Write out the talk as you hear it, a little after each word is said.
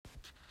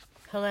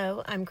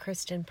Hello, I'm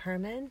Kristen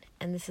Perman,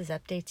 and this is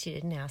Updates You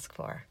Didn't Ask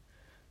For.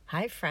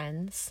 Hi,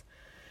 friends.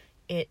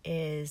 It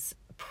is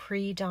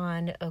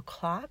pre-dawn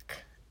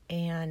o'clock,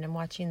 and I'm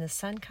watching the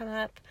sun come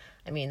up.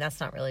 I mean,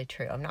 that's not really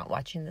true. I'm not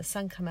watching the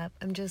sun come up.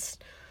 I'm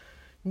just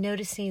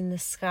noticing the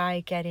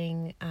sky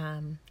getting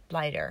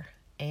lighter,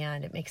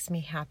 and it makes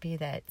me happy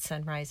that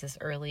sunrise is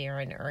earlier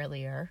and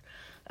earlier.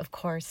 Of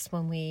course,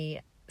 when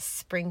we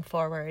spring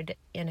forward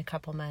in a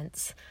couple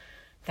months,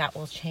 that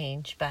will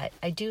change, but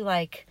I do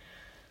like...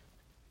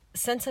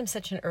 Since I'm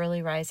such an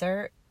early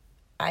riser,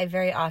 I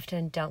very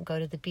often don't go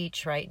to the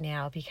beach right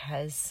now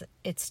because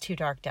it's too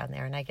dark down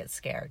there and I get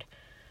scared.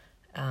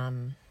 I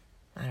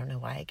don't know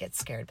why I get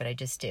scared, but I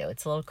just do.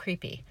 It's a little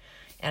creepy.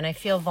 And I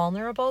feel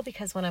vulnerable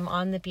because when I'm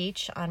on the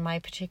beach, on my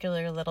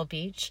particular little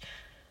beach,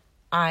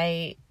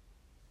 I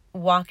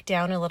walk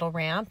down a little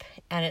ramp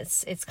and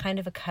it's kind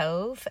of a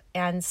cove.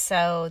 And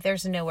so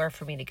there's nowhere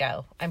for me to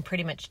go. I'm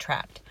pretty much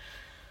trapped.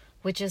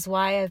 Which is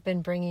why I've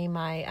been bringing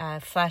my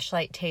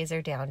flashlight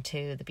taser down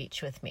to the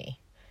beach with me.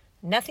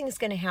 Nothing's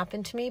going to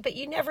happen to me, but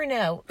you never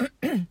know.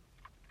 And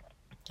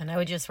I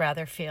would just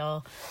rather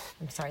feel,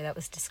 I'm sorry, that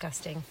was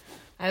disgusting.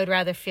 I would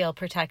rather feel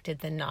protected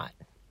than not.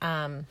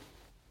 And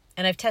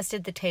I've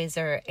tested the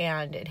taser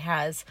and it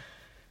has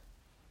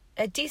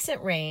a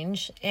decent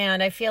range.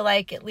 And I feel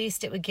like at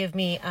least it would give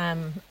me,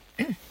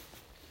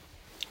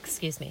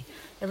 excuse me,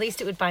 at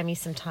least it would buy me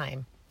some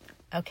time.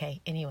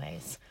 Okay,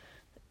 anyways.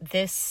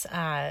 This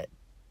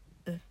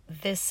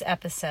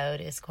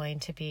episode is going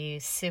to be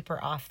super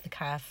off the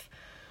cuff.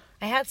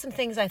 I had some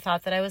things I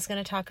thought that I was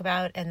going to talk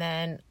about, and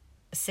then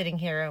sitting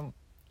here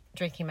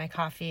drinking my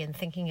coffee and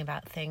thinking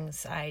about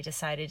things, I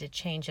decided to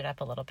change it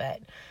up a little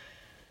bit.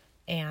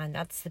 And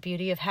that's the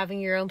beauty of having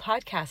your own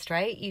podcast,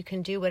 right? You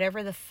can do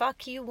whatever the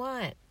fuck you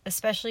want,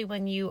 especially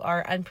when you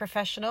are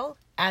unprofessional,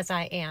 as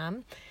I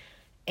am,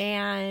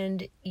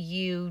 and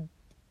you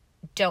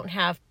don't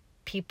have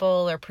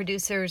people or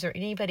producers or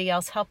anybody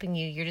else helping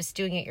you. You're just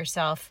doing it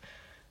yourself.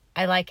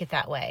 I like it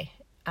that way.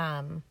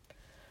 I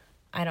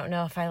don't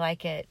know if I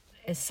like it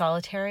as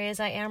solitary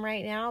as I am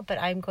right now, but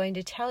I'm going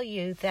to tell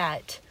you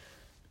that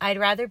I'd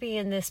rather be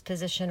in this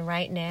position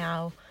right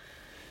now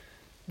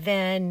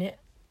than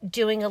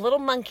doing a little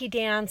monkey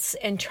dance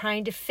and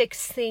trying to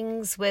fix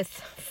things with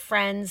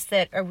friends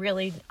that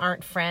really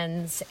aren't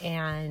friends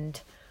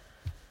and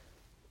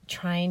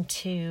trying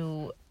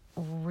to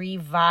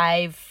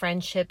revive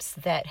friendships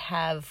that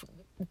have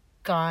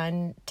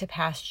gone to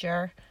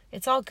pasture.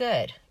 It's all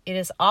good. It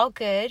is all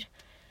good.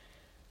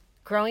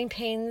 Growing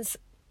pains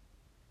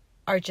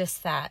are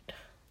just that.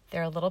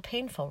 They're a little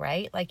painful,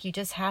 right? Like you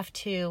just have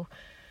to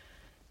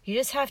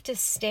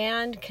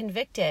stand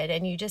convicted,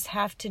 and you just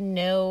have to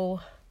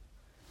know,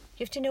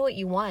 what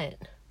you want.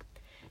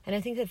 And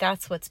I think that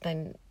that's what's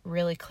been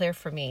really clear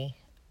for me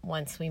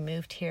once we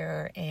moved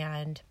here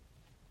and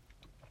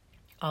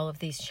all of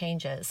these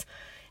changes.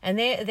 And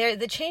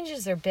the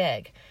changes are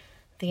big.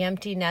 The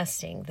empty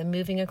nesting, the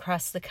moving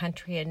across the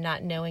country and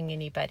not knowing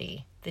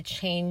anybody, the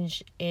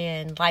change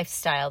in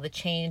lifestyle, the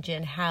change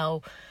in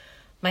how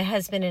my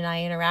husband and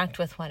I interact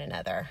with one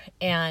another.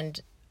 And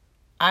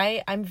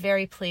I'm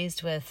very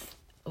pleased with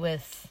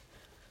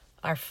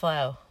our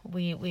flow.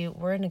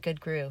 We're in a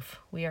good groove.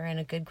 We are in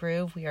a good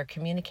groove. We are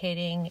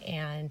communicating,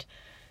 and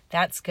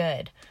that's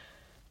good.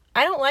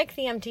 I don't like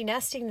the empty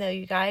nesting though,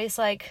 you guys.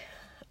 Like,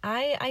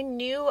 I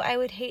knew I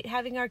would hate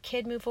having our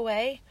kid move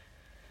away,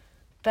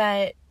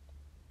 but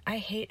I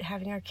hate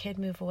having our kid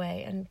move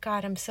away. And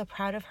God, I'm so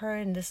proud of her,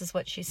 and this is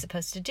what she's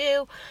supposed to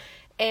do.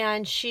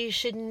 And she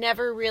should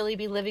never really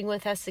be living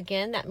with us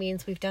again. That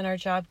means we've done our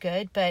job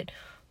good, but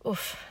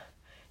oof,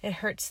 it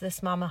hurts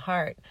this mama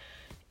heart.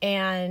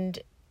 And,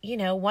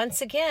 once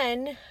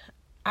again,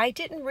 I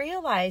didn't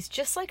realize,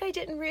 just like I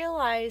didn't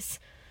realize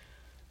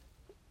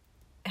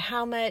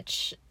how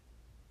much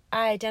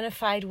I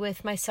identified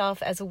with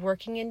myself as a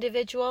working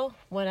individual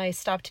when I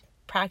stopped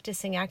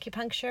practicing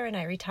acupuncture and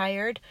I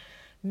retired.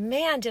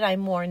 Man, did I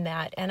mourn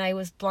that. And I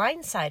was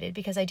blindsided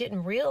because I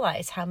didn't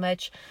realize how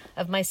much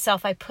of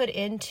myself I put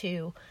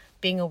into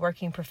being a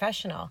working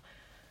professional.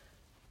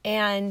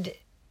 And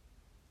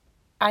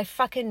I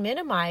fucking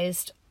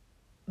minimized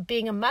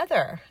being a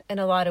mother in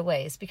a lot of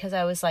ways because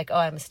I was like, oh,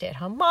 I'm a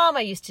stay-at-home mom.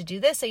 I used to do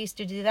this. I used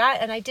to do that.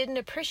 And I didn't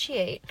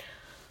appreciate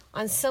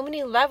on so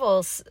many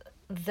levels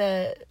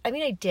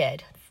I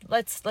did.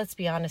 Let's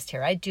be honest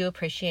here. I do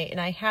appreciate,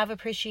 and I have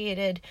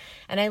appreciated,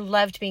 and I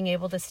loved being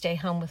able to stay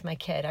home with my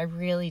kid. I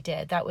really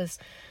did. That was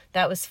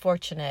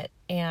fortunate.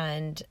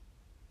 But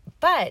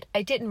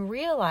I didn't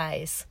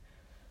realize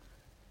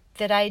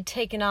that I'd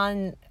taken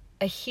on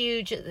a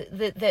huge,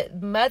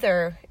 that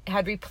mother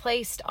had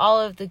replaced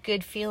all of the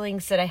good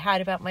feelings that I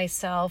had about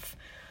myself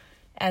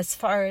as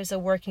far as a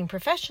working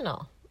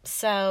professional.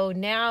 So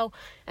now,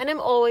 and I'm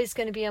always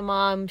going to be a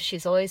mom.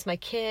 She's always my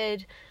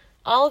kid.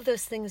 All of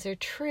those things are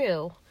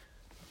true,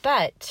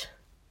 but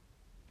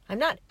I'm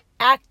not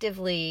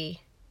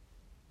actively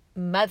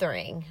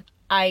mothering,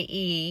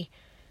 i.e.,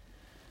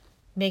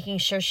 making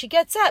sure she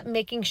gets up,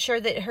 making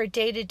sure that her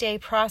day-to-day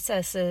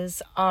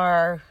processes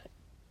are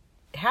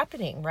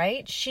happening,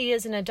 right? She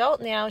is an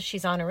adult now.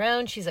 She's on her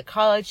own. She's at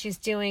college. She's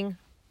doing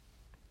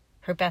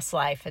her best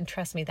life. And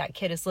trust me, that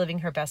kid is living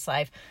her best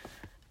life.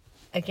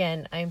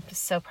 Again, I'm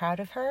so proud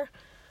of her.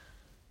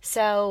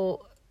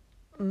 So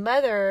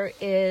mother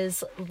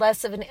is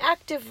less of an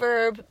active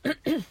verb.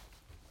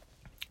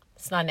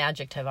 It's not an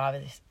adjective,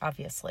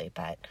 obviously,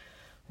 but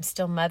I'm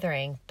still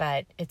mothering.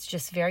 But it's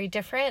just very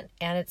different.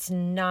 And it's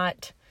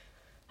not,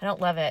 I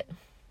don't love it.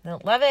 I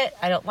don't love it.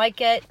 I don't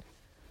like it.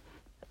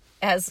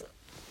 As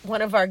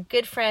one of our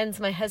good friends,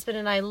 my husband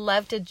and I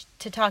love to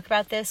talk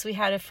about this. We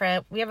have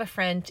a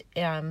friend,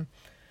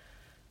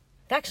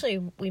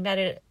 actually we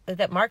met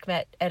that Mark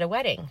met at a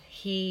wedding.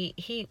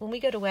 He when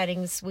we go to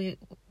weddings,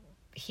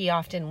 he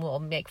often will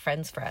make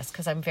friends for us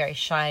because I'm very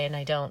shy and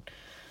I don't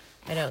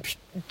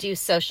do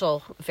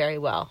social very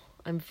well.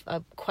 I'm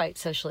quite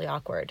socially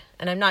awkward,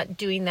 and I'm not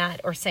doing that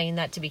or saying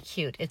that to be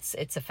cute. It's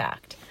a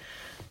fact.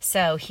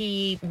 So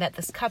he met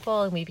this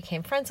couple and we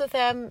became friends with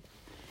them.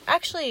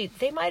 Actually,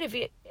 they might have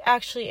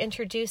actually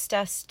introduced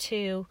us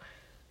to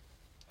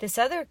this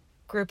other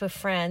group of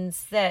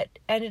friends that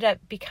ended up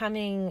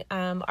becoming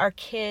our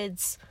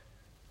kids'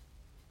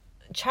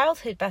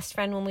 childhood best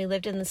friend when we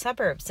lived in the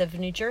suburbs of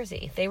New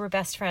Jersey. They were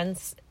best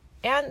friends,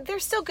 and they're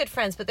still good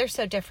friends, but they're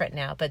so different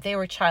now. But they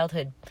were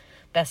childhood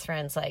best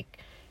friends, like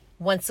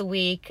once a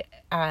week,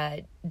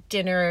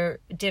 dinner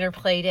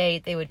play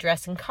date. They would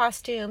dress in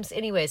costumes.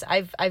 Anyways,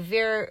 I've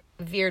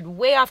veered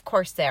way off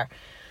course there.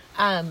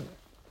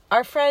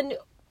 Our friend,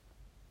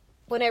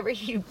 whenever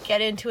you get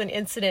into an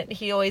incident,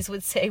 he always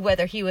would say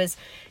whether he was,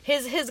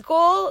 his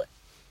goal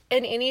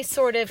in any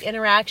sort of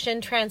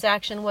interaction,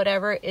 transaction,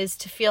 whatever, is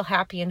to feel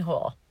happy and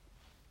whole.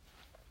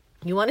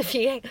 You want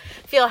to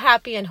feel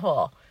happy and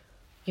whole.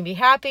 You can be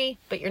happy,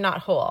 but you're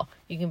not whole.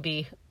 You can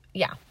be,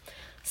 yeah.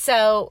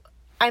 So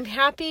I'm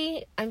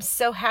happy. I'm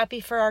so happy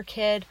for our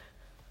kid.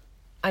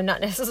 I'm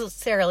not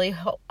necessarily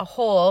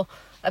whole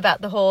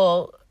about the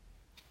whole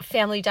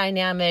family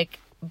dynamic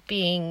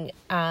being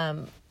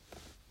 3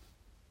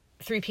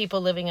 people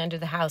living under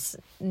the house.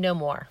 No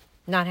more.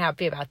 Not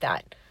happy about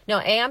that. No,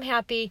 I am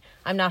happy.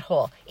 I'm not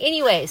whole.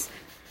 Anyways,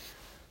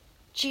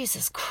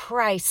 Jesus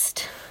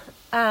Christ.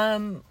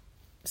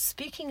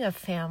 Speaking of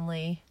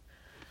family,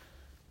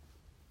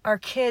 our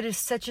kid is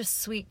such a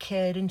sweet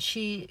kid, and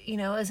she,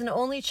 as an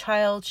only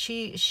child,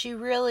 she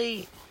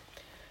really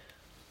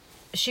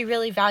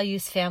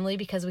values family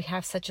because we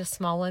have such a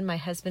small one. My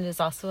husband is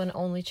also an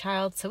only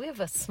child, so we have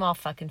a small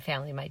fucking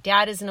family. My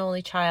dad is an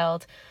only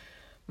child.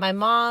 My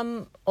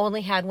mom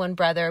only had one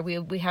brother.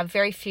 We have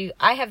very few.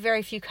 I have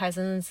very few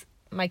cousins.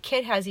 My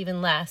kid has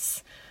even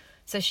less.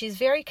 So she's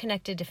very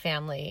connected to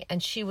family,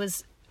 and she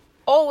was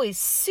always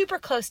super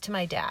close to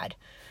my dad.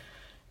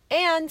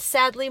 And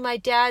sadly, my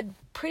dad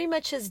pretty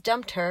much has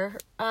dumped her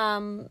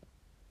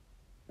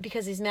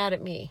because he's mad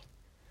at me.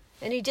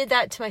 And he did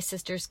that to my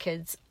sister's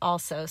kids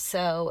also.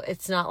 So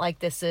it's not like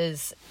this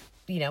is,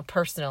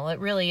 personal. It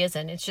really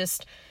isn't. It's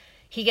just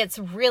he gets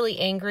really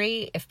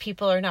angry if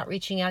people are not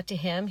reaching out to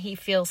him. He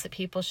feels that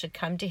people should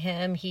come to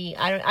him.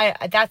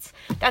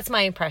 That's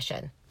my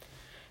impression.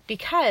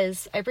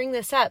 Because I bring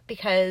this up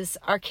because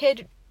our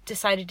kid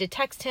decided to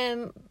text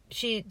him.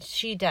 She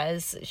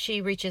does.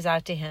 She reaches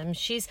out to him.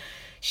 She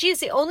is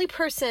the only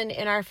person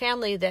in our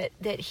family that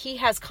he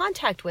has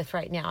contact with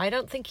right now. I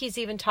don't think he's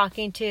even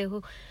talking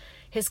to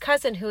his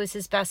cousin, who is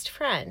his best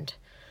friend.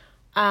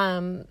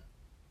 Not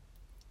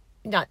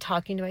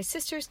talking to my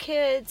sister's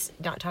kids,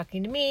 not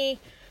talking to me.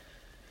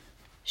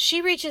 She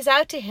reaches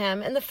out to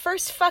him, and the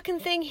first fucking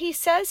thing he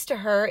says to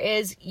her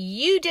is,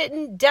 "You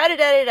didn't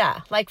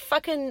da-da-da-da-da." Like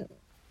fucking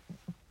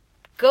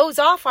goes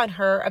off on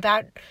her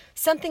about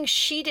something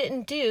she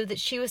didn't do that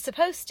she was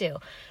supposed to.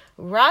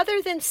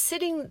 Rather than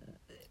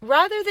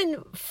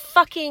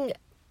fucking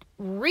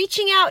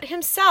reaching out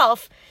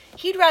himself,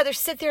 he'd rather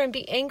sit there and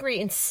be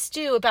angry and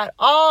stew about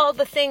all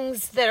the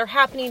things that are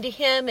happening to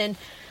him. And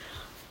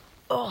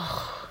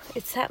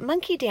it's that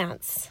monkey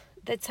dance.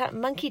 That's that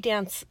monkey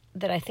dance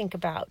that I think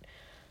about.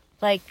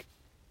 Like,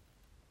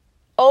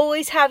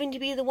 always having to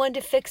be the one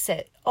to fix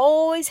it.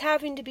 Always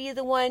having to be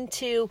the one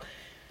to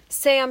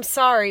say I'm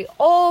sorry.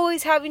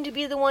 Always having to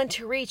be the one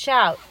to reach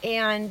out.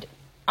 And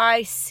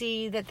I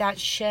see that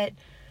shit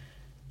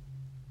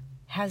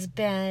has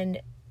been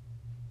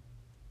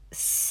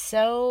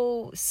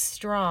so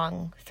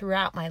strong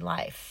throughout my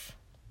life.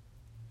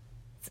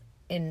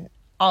 In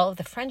all of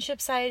the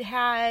friendships I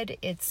had,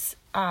 it's,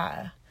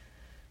 and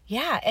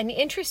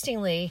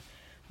interestingly,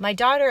 my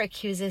daughter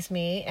accuses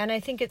me, and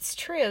I think it's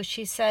true.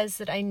 She says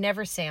that I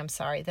never say I'm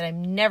sorry, that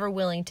I'm never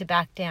willing to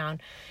back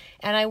down.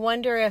 And I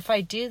wonder if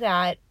I do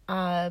that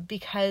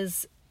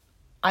because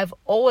I've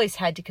always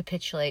had to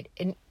capitulate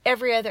in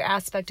every other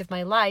aspect of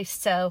my life.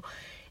 So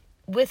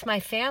with my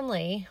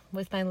family,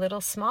 with my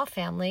little small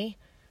family,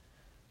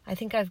 I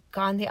think I've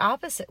gone the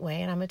opposite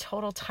way, and I'm a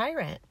total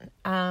tyrant.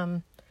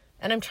 And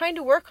I'm trying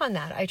to work on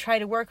that. I try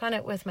to work on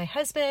it with my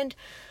husband.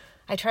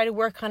 I try to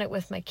work on it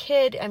with my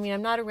kid. I mean,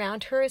 I'm not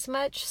around her as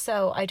much,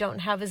 so I don't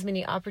have as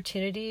many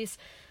opportunities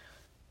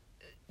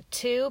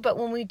too, but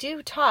when we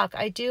do talk,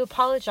 I do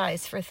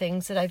apologize for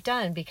things that I've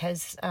done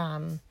because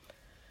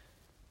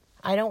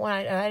I don't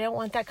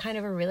want that kind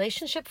of a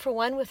relationship, for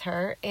one, with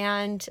her,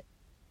 and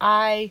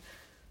I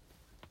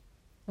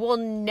will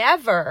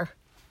never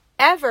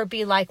ever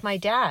be like my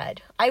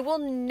dad. I will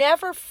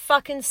never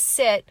fucking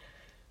sit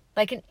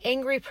like an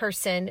angry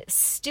person,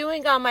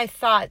 stewing on my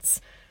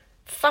thoughts,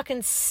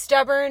 fucking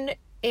stubborn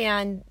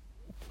and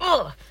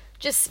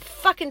just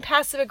fucking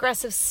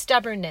passive-aggressive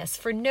stubbornness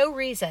for no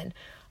reason.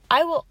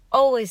 I will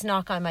always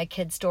knock on my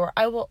kid's door.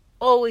 I will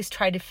always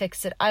try to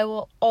fix it. I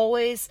will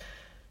always...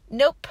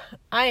 Nope,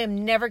 I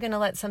am never going to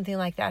let something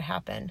like that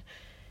happen.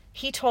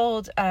 He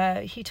told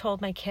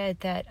my kid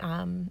that,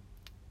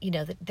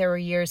 that there were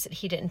years that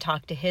he didn't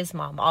talk to his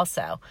mom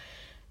also.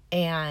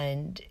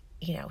 And,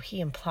 he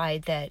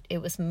implied that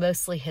it was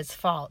mostly his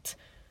fault.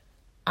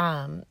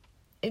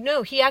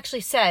 No, he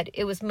actually said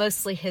it was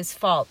mostly his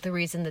fault, the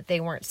reason that they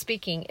weren't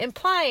speaking,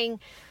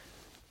 implying,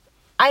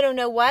 I don't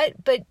know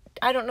what, but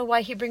I don't know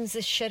why he brings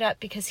this shit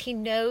up, because he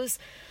knows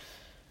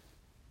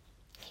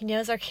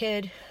our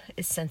kid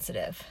is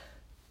sensitive.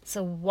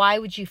 So why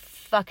would you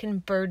fucking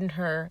burden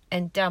her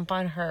and dump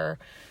on her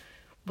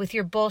with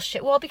your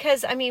bullshit? Well,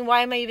 because,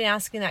 why am I even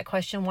asking that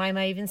question? Why am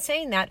I even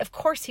saying that? Of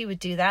course he would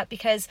do that,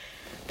 because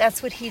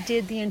that's what he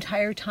did the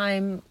entire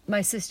time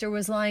my sister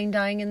was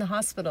dying in the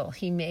hospital.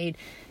 He made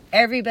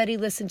everybody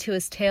listen to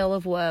his tale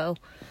of woe,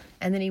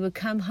 and then he would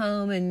come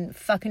home and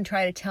fucking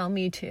try to tell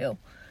me to.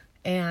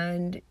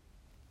 And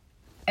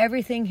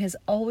everything has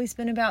always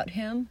been about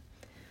him,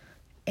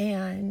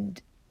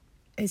 and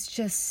it's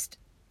just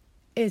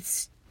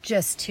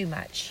too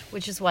much,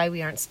 which is why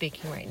we aren't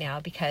speaking right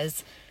now,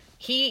 because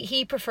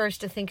he prefers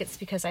to think it's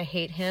because I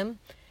hate him,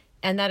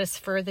 and that's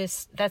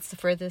the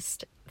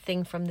furthest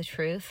thing from the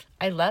truth.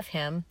 I love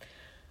him.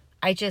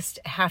 I just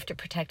have to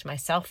protect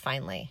myself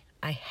finally.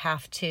 I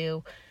have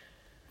to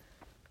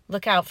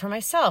look out for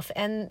myself.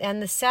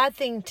 And the sad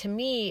thing to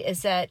me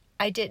is that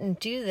I didn't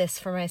do this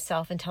for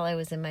myself until I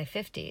was in my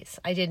 50s.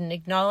 I didn't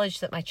acknowledge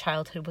that my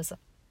childhood was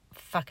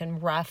fucking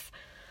rough,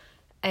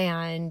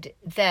 and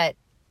that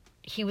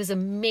he was a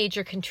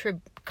major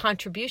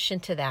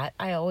contribution to that.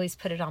 I always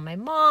put it on my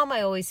mom.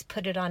 I always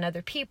put it on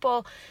other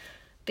people,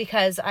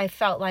 because I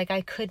felt like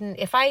I couldn't,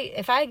 if I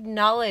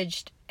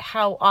acknowledged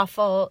how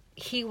awful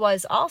he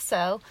was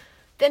also,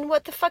 then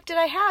what the fuck did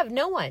I have?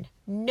 No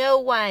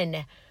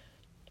one.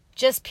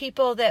 Just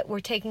people that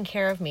were taking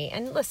care of me.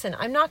 And listen,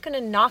 I'm not going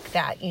to knock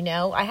that,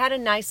 I had a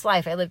nice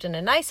life. I lived in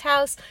a nice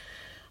house.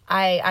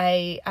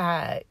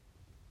 I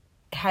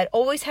had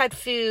always had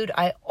food.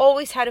 I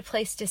always had a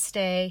place to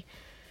stay.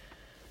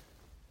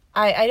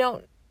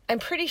 I'm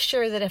pretty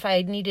sure that if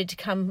I needed to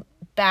come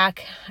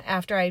back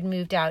after I'd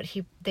moved out,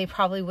 they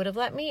probably would have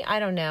let me. I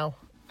don't know.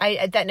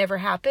 That never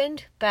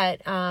happened,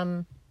 but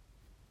I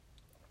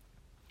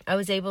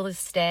was able to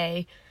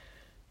stay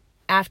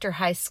after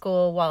high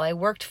school while I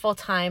worked full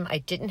time. I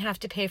didn't have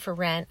to pay for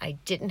rent. I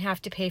didn't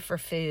have to pay for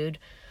food.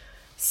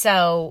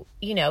 So,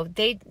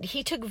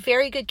 he took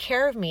very good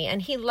care of me,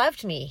 and he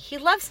loved me. He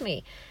loves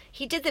me.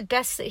 He did the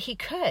best that he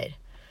could.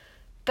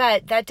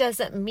 But that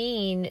doesn't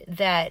mean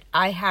that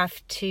I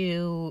have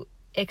to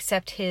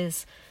accept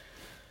his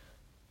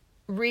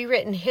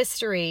rewritten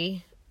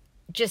history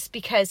just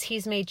because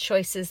he's made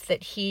choices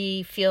that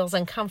he feels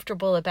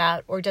uncomfortable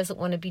about or doesn't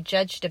want to be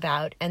judged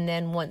about, and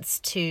then wants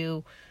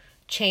to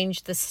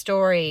change the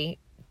story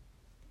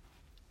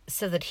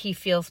so that he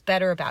feels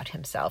better about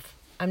himself.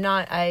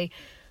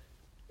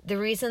 The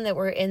reason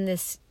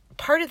that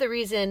part of the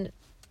reason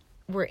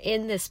we're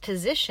in this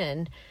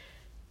position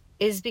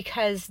is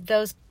because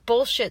those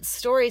bullshit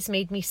stories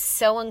made me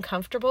so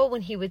uncomfortable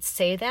when he would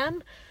say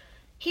them.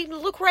 He'd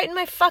look right in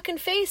my fucking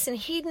face, and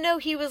he'd know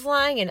he was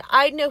lying, and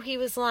I'd know he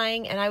was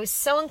lying, and I was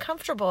so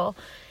uncomfortable.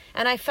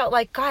 And I felt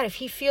like, God, if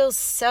he feels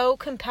so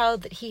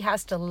compelled that he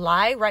has to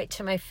lie right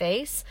to my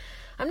face,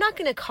 I'm not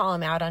going to call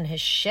him out on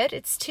his shit.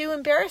 It's too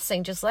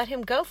embarrassing. Just let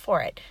him go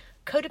for it.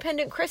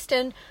 Codependent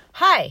Kristen,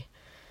 hi.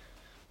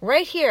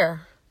 Right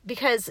here.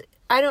 Because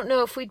I don't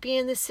know if we'd be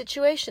in this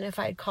situation if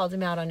I had called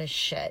him out on his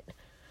shit.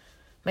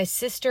 My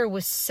sister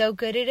was so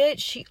good at it.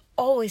 She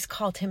always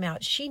called him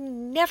out. She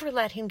never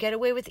let him get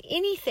away with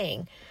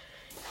anything.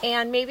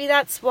 And maybe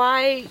that's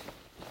why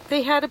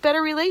they had a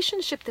better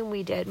relationship than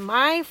we did.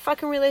 My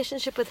fucking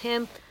relationship with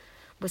him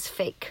was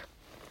fake.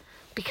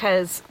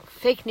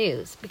 Fake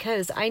news.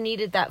 Because I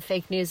needed that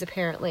fake news,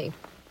 apparently.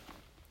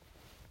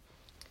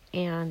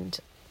 And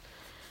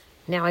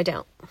now I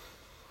don't.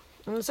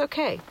 And it's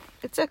okay.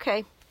 It's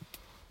okay.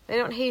 I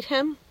don't hate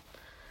him.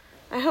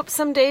 I hope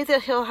someday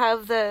that he'll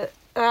have the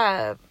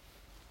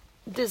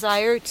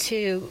desire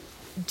to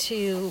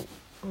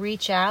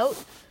reach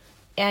out,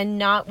 and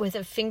not with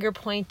a finger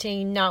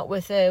pointing, not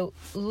with a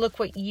look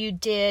what you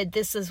did,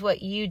 this is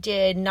what you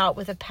did, not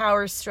with a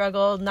power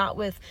struggle, not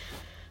with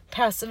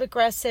passive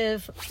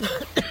aggressive.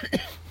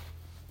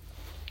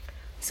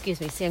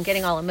 Excuse me. See, I'm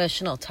getting all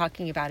emotional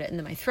talking about it, and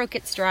then my throat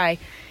gets dry.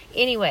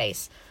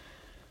 Anyways,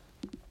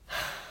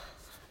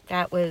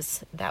 that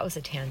was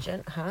a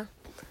tangent, huh?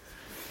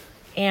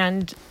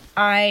 And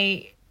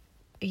I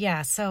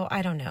yeah, so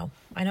I don't know.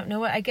 I don't know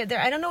what I get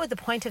there. I don't know what the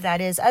point of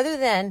that is, other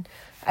than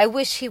I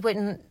wish he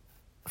wouldn't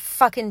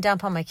fucking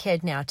dump on my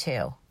kid now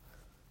too.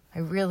 I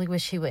really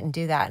wish he wouldn't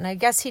do that. And I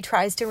guess he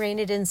tries to rein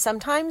it in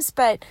sometimes,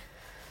 but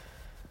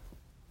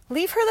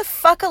leave her the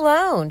fuck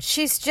alone.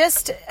 She's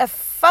just a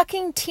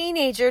fucking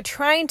teenager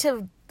trying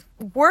to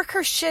work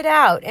her shit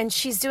out, and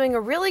she's doing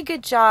a really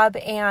good job,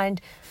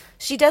 and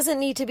she doesn't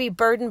need to be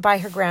burdened by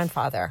her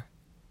grandfather.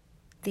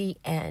 The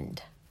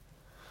end.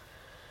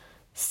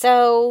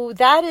 So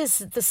that is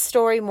the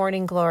story,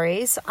 Morning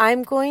Glories.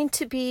 I'm going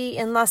to be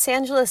in Los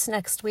Angeles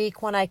next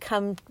week when I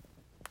come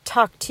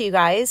talk to you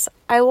guys.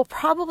 I will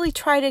probably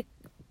try to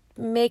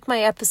make my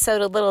episode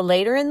a little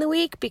later in the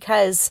week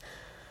because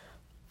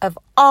of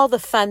all the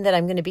fun that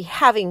I'm going to be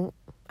having.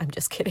 I'm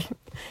just kidding.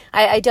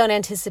 I don't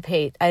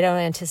anticipate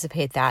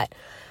that.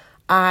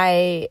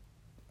 I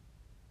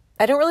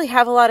don't really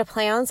have a lot of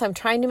plans. I'm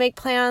trying to make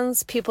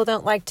plans. People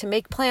don't like to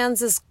make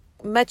plans as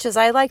much as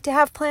I like to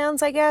have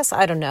plans, I guess.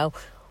 I don't know.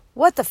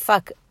 What the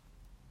fuck?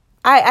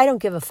 I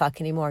don't give a fuck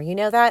anymore. You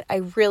know that? I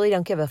really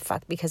don't give a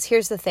fuck, because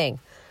here's the thing.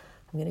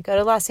 I'm going to go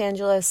to Los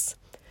Angeles.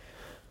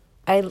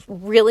 I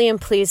really am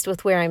pleased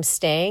with where I'm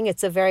staying.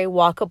 It's a very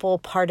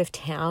walkable part of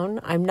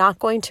town. I'm not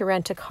going to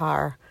rent a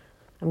car.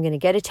 I'm going to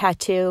get a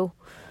tattoo.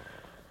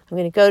 I'm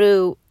going to go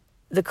to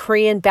the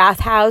Korean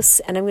bathhouse,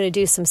 and I'm going to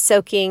do some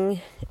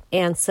soaking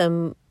and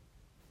some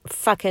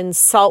fucking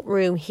salt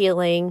room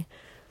healing.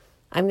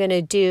 I'm going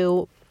to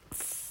do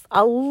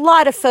a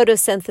lot of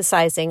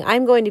photosynthesizing.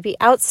 I'm going to be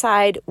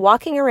outside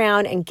walking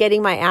around and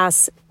getting my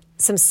ass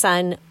some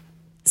sun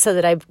so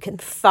that I can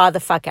thaw the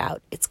fuck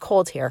out. It's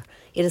cold here.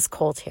 It is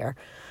cold here.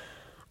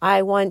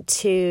 I want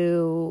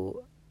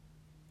to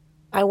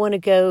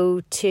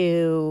go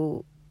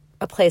to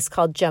a place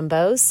called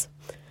Jumbo's.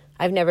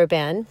 I've never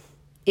been.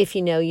 If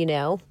you know, you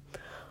know.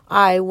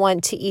 I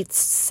want to eat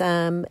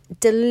some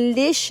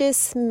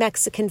delicious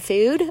Mexican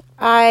food.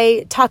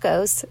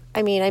 Tacos.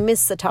 I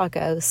miss the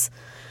tacos.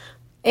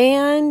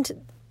 And,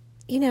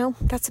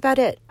 that's about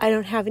it. I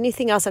don't have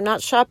anything else. I'm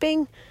not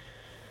shopping.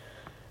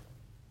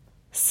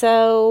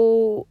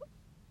 So,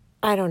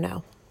 I don't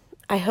know.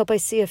 I hope I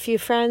see a few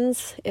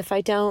friends. If I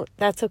don't,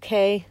 that's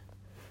okay.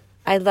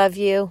 I love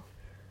you.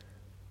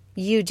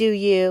 You do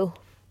you.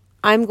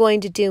 I'm going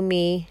to do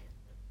me.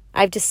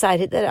 I've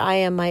decided that I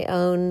am my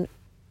own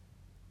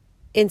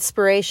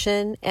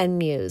inspiration and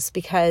muse,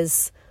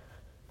 because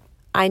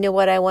I know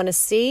what I want to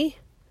see,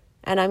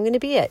 and I'm going to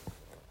be it.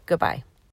 Goodbye.